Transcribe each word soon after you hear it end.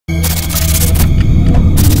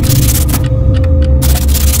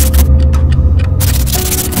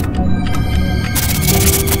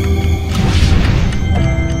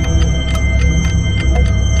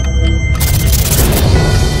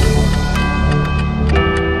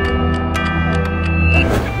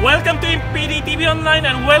TV Online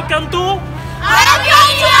and welcome to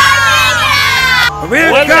Armenia!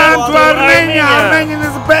 Welcome to Armenia! Armenia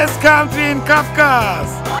is the best country in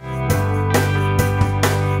Caucasus!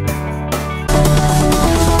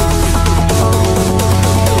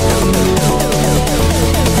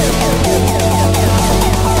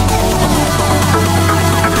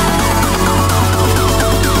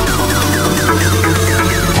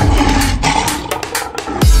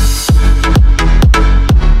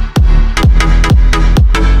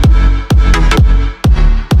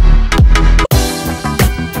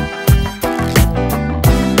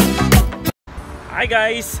 Hi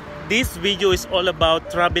guys! This video is all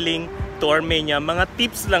about traveling to Armenia. Mga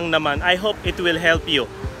tips lang naman. I hope it will help you.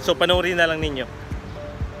 So panoorin na lang ninyo.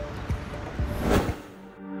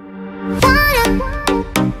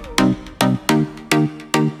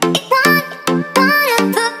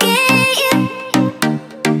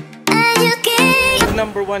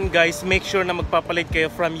 Number one guys, make sure na magpapalit kayo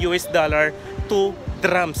from US dollar to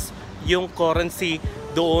drams, yung currency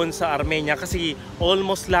doon sa Armenia, kasi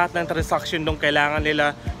almost lahat ng transaction doon kailangan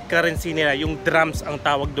nila currency nila, yung drams ang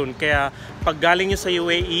tawag doon. Kaya pag galing nyo sa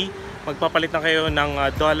UAE, magpapalit na kayo ng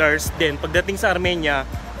dollars, then pagdating sa Armenia,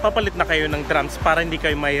 papalit na kayo ng drams para hindi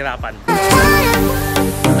kayo mahirapan.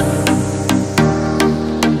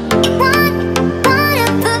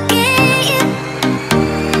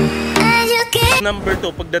 Number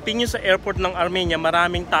 2, pagdating nyo sa airport ng Armenia,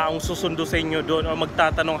 maraming taong susundo sa inyo doon o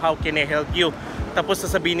magtatanong how can I help you. Tapos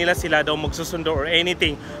sasabihin nila sila daw magsusundo or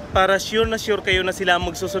anything. Para sure na sure kayo na sila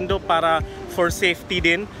magsusundo, para for safety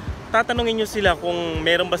din, tatanungin nyo sila kung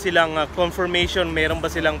meron ba silang confirmation, meron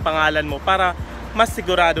ba silang pangalan mo, para mas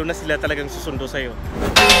sigurado na sila talagang susundo sa'yo.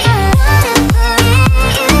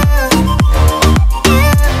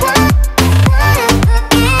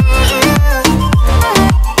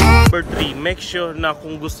 Number 3, make sure na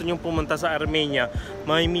kung gusto nyong pumunta sa Armenia,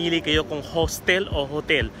 mamimili kayo kung hostel o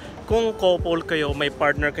hotel. Kung couple kayo, may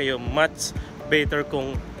partner kayo, much better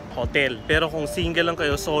kung hotel. Pero kung single lang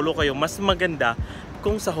kayo, solo kayo, mas maganda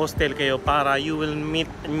kung sa hostel kayo, para you will meet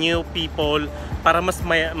new people, para mas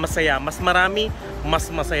masaya, mas marami, mas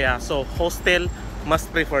masaya. So hostel mas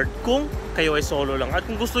preferred kung kayo ay solo lang. At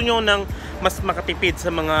kung gusto nyo ng mas makatipid sa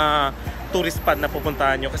mga tourist spot na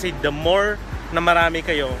pupuntahan nyo, kasi the more na marami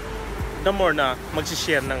kayo, the more na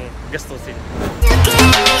magsishare ng gastusin.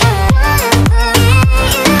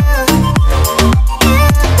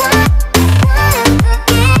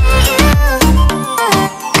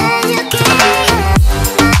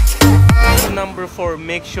 Number 4,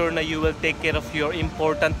 make sure na you will take care of your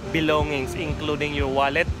important belongings, including your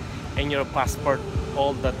wallet and your passport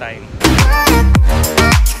all the time.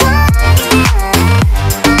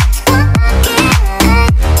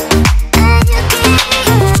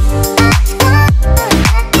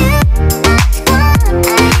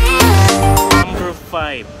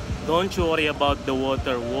 Don't you worry about the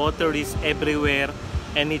water. Water is everywhere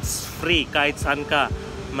and it's free. Kahit saan ka,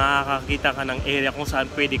 makakakita ka ng area kung saan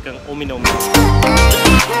pwede kang uminom.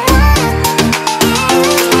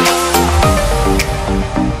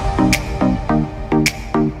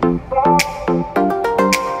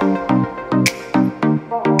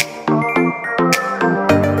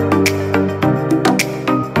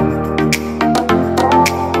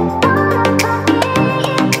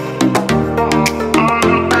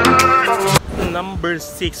 Number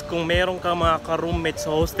 6, kung meron ka mga ka-roommate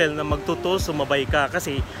sa hostel na magtuto, sumabay ka,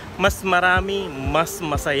 kasi mas marami, mas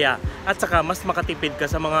masaya, at saka mas makatipid ka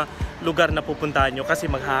sa mga lugar na pupuntahan nyo, kasi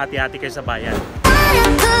maghahati-hati kayo sa bayan.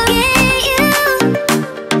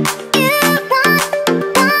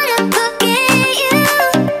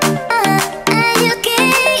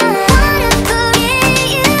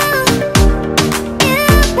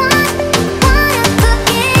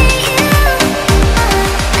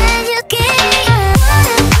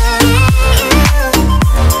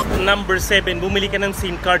 Number 7, bumili ka ng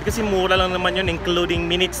SIM card, kasi mura lang naman yun, including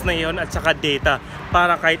minutes na yun at saka data,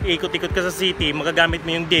 para kahit ikot-ikot ka sa city, magagamit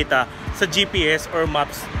mo yung data sa GPS or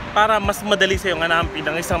maps para mas madali sa'yo hanapin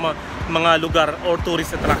ang isang mga lugar or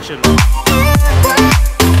tourist attraction.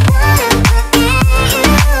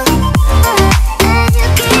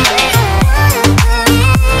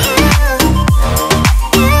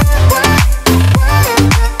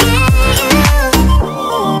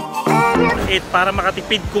 Para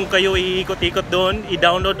makatipid kung kayo iikot-ikot doon,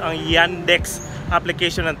 i-download ang Yandex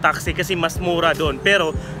application ng taxi, kasi mas mura doon.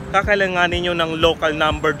 Pero kakailanganin nyo ng local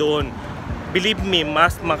number doon. Believe me,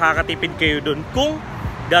 mas makakatipid kayo doon kung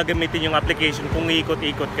gagamitin yung application, kung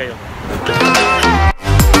iikot-ikot kayo.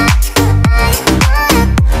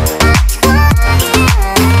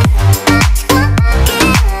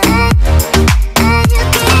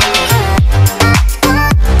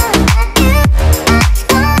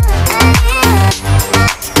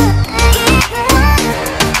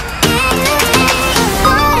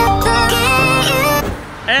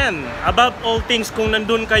 above all things, kung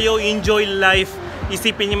nandun kayo, enjoy life.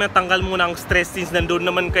 Isipin niyo matanggal muna ang stress since nandun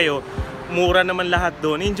naman kayo. Mura naman lahat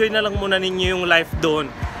doon. Enjoy na lang muna ninyo yung life doon.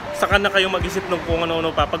 Saka na kayo mag-isip ng kung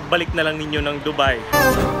ano-ano pa. Pagbalik na lang ninyo ng Dubai.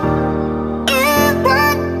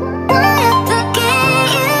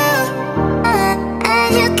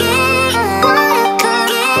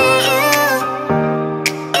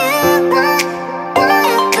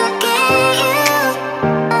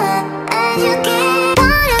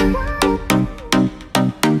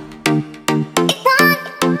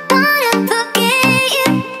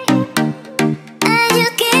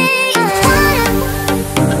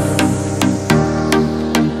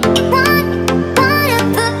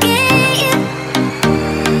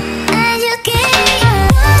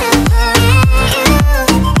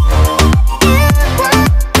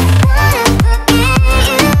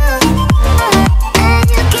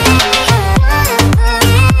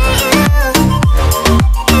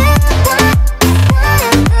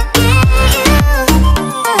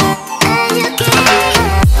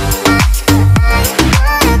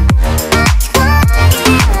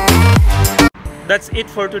 That's it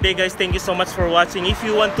for today, guys. Thank you so much for watching. If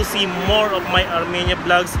you want to see more of my Armenia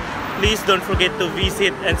vlogs, please don't forget to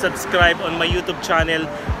visit and subscribe on my YouTube channel,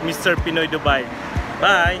 Mr. Pinoy Dubai.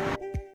 Bye!